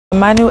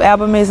My new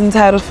album is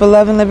entitled For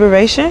Love and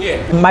Liberation.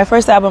 My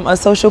first album, A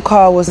Social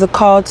Call, was a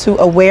call to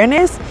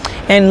awareness,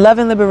 and Love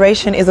and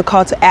Liberation is a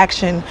call to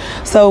action.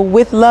 So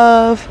with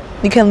love,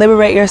 you can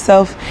liberate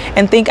yourself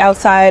and think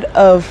outside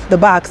of the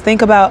box.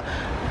 Think about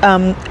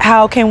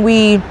how can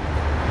we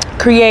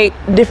create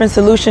different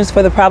solutions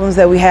for the problems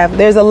that we have.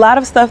 There's a lot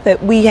of stuff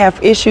that we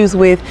have issues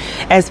with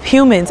as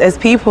humans, as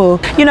people.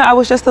 You know, I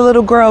was just a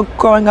little girl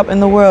growing up in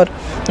the world,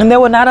 and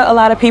there were not a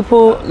lot of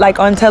people like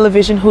on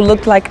television who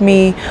looked like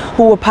me,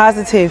 who were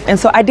positive. And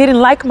so I didn't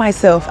like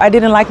myself. I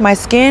didn't like my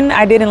skin.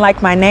 I didn't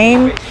like my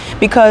name,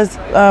 because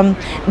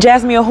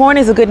Jazzmeia Horn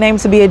is a good name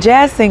to be a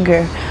jazz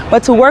singer.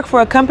 But to work for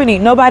a company,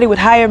 nobody would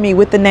hire me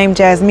with the name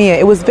Jazzmeia.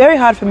 It was very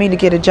hard for me to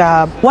get a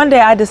job. One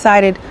day I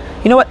decided,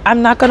 you know what,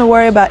 I'm not gonna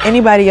worry about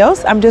anybody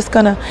else. I'm just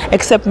gonna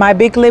accept my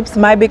big lips,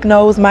 my big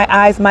nose, my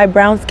eyes, my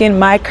brown skin,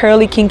 my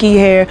curly, kinky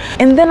hair.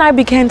 And then I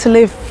began to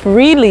live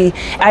freely.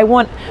 I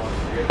want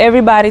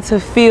everybody to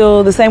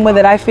feel the same way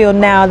that I feel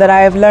now that I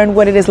have learned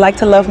what it is like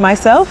to love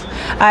myself.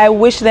 I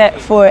wish that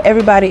for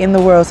everybody in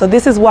the world. So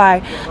this is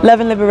why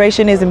love and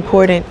liberation is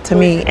important to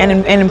me,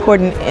 and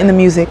important in the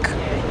music.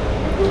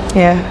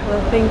 Yeah.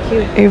 Well, thank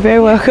you. You're very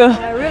welcome.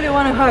 I really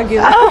want to hug you.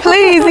 Oh,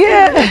 please,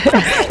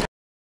 yeah.